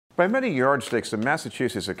By many yardsticks, the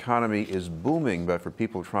Massachusetts economy is booming, but for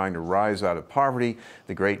people trying to rise out of poverty,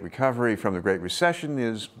 the Great Recovery from the Great Recession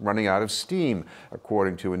is running out of steam.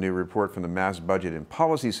 According to a new report from the Mass Budget and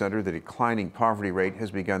Policy Center, the declining poverty rate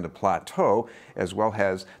has begun to plateau, as well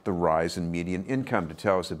as the rise in median income. To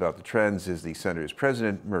tell us about the trends is the center's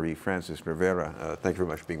president, Marie Frances Rivera. Thank you very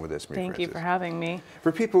much for being with us, Marie Thank Frances. you for having me.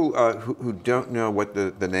 For people who don't know what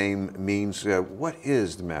the name means, what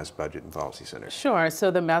is the Mass Budget and Policy Center? Sure.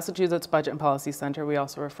 So the Massachusetts Budget and Policy Center, we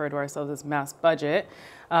also refer to ourselves as Mass Budget,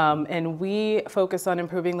 and we focus on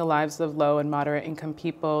improving the lives of low and moderate income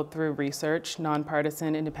people through research,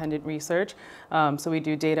 nonpartisan, independent research. So we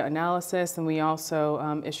do data analysis, and we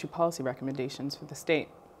also issue policy recommendations for the state.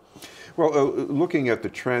 Well, looking at the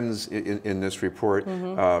trends in this report,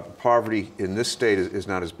 poverty in this state is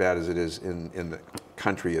not as bad as it is in the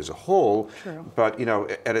country as a whole. True. But, you know,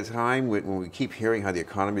 at a time when we keep hearing how the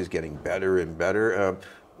economy is getting better and better,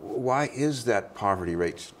 why is that poverty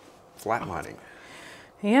rate flatlining?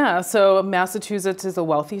 Yeah, so Massachusetts is a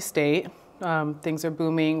wealthy state. Things are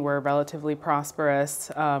booming, we're relatively prosperous,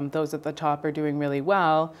 those at the top are doing really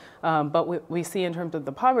well, but what we see in terms of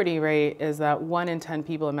the poverty rate is that 1 in 10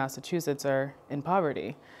 people in Massachusetts are in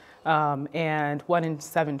poverty, and 1 in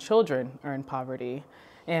 7 children are in poverty.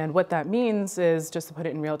 And what that means is, just to put it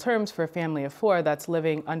in real terms, for a family of 4, that's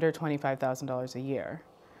living under $25,000 a year.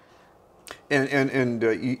 And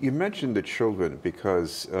you mentioned the children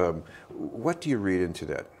because what do you read into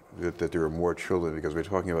that? That there are more children because we're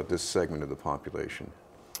talking about this segment of the population?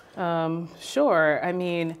 Sure. I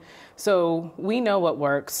mean, so we know what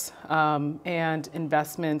works, and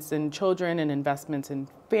investments in children and investments in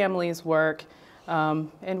families work,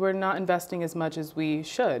 and we're not investing as much as we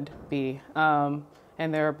should be.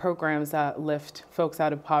 And there are programs that lift folks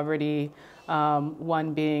out of poverty,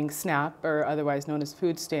 one being SNAP, or otherwise known as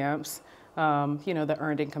food stamps. You know, the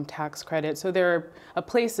earned income tax credit. So there are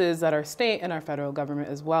places that our state and our federal government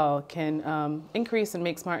as well can increase and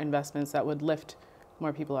make smart investments that would lift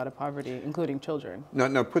more people out of poverty, including children.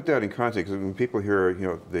 Now put that in context. When people hear, you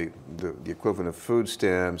know, the equivalent of food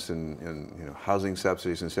stamps and you know, housing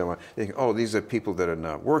subsidies and so on, they think, oh, these are people that are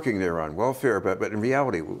not working, they're on welfare. But in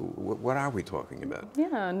reality, what are we talking about?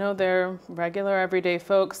 Yeah, no, they're regular, everyday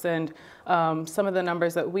folks, and some of the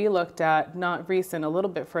numbers that we looked at, not recent, a little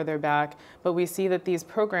bit further back, but we see that these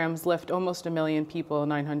programs lift almost 1 million people,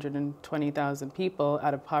 920,000 people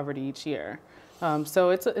out of poverty each year. So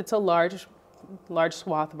it's a large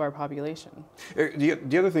swath of our population.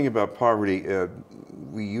 The other thing about poverty,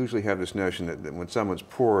 we usually have this notion that when someone's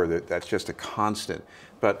poor, that's just a constant.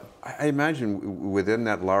 But I imagine within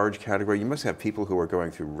that large category, you must have people who are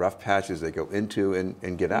going through rough patches they go into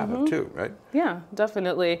and get out of too, right? Yeah,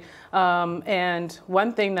 definitely. And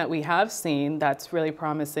one thing that we have seen that's really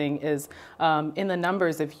promising is in the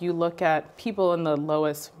numbers, if you look at people in the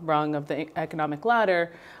lowest rung of the economic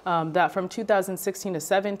ladder, that from 2016 to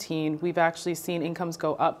 17, we've actually seen incomes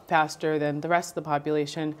go up faster than the rest of the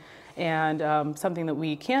population. And something that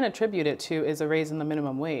we can attribute it to is a raise in the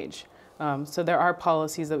minimum wage. So there are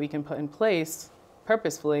policies that we can put in place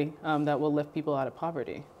purposefully that will lift people out of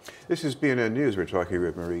poverty. This is BNN News. We're talking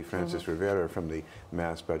with Marie Frances Rivera from the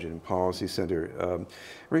Mass Budget and Policy Center.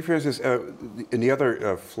 Marie Frances, and the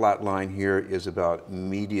other flat line here is about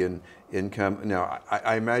median income. Now,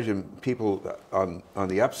 I imagine people on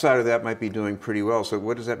the upside of that might be doing pretty well. So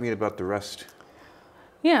what does that mean about the rest?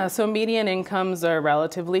 Yeah, so median incomes are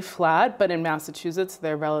relatively flat, but in Massachusetts,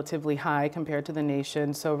 they're relatively high compared to the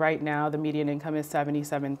nation. So right now, the median income is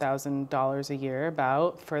 $77,000 a year,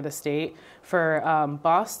 about, for the state. For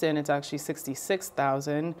Boston, it's actually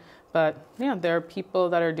 $66,000. But yeah, there are people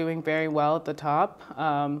that are doing very well at the top,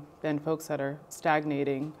 and folks that are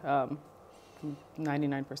stagnating.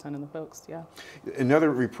 99% of the folks, yeah.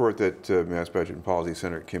 Another report that Mass Budget and Policy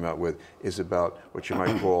Center came out with is about what you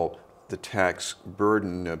might call the tax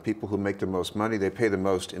burden. People who make the most money, they pay the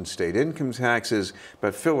most in state income taxes.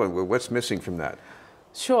 But Phil, what's missing from that?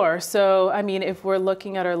 Sure. So, I mean, if we're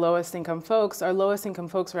looking at our lowest income folks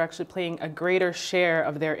are actually paying a greater share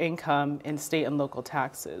of their income in state and local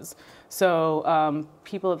taxes. So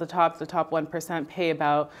people at the top 1% pay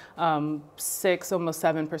about 6, almost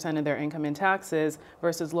 7% of their income in taxes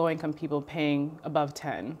versus low income people paying above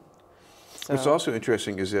 10. So. What's also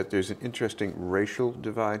interesting is that there's an interesting racial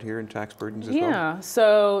divide here in tax burdens as well. Yeah,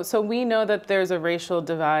 so we know that there's a racial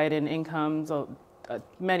divide in incomes,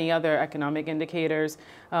 many other economic indicators.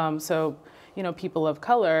 So, people of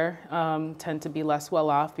color tend to be less well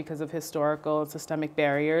off because of historical and systemic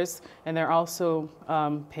barriers, and they're also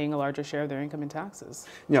paying a larger share of their income in taxes.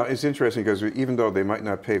 Now, it's interesting because even though they might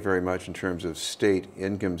not pay very much in terms of state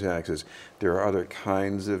income taxes, there are other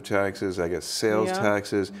kinds of taxes, I guess sales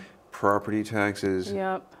taxes, property taxes.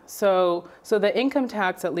 Yep. So the income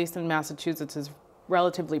tax, at least in Massachusetts, is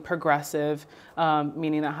relatively progressive,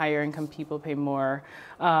 meaning that higher income people pay more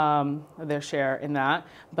of their share in that.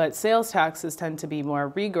 But sales taxes tend to be more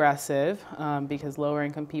regressive because lower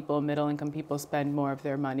income people, middle income people spend more of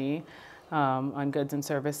their money on goods and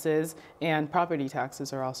services, and property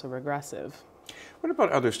taxes are also regressive. What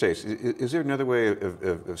about other states? Is there another way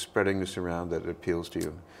of spreading this around that appeals to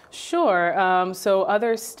you? Sure. So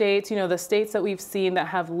other states, the states that we've seen that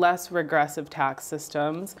have less regressive tax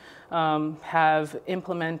systems have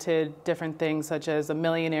implemented different things such as a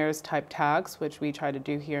millionaire's type tax, which we try to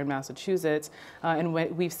do here in Massachusetts. And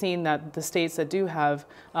we've seen that the states that do have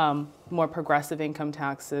more progressive income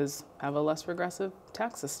taxes have a less regressive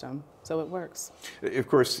tax system. So it works. Of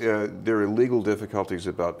course, there are legal difficulties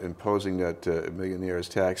about imposing that millionaire's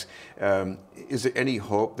tax. Is there any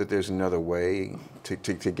hope that there's another way to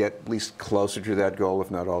get at least closer to that goal, if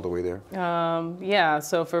not all the way there? Yeah,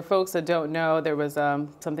 so for folks that don't know, there was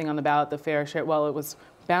something on the ballot, the fair share. Well, it was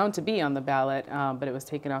bound to be on the ballot, but it was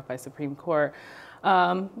taken off by Supreme Court.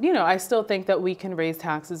 I still think that we can raise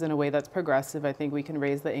taxes in a way that's progressive. I think we can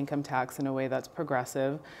raise the income tax in a way that's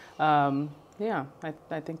progressive. Yeah,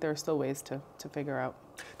 I think there are still ways to figure out.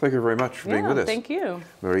 Thank you very much for being with us. Thank you.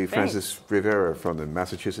 Marie Frances Rivera from the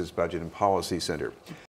Massachusetts Budget and Policy Center.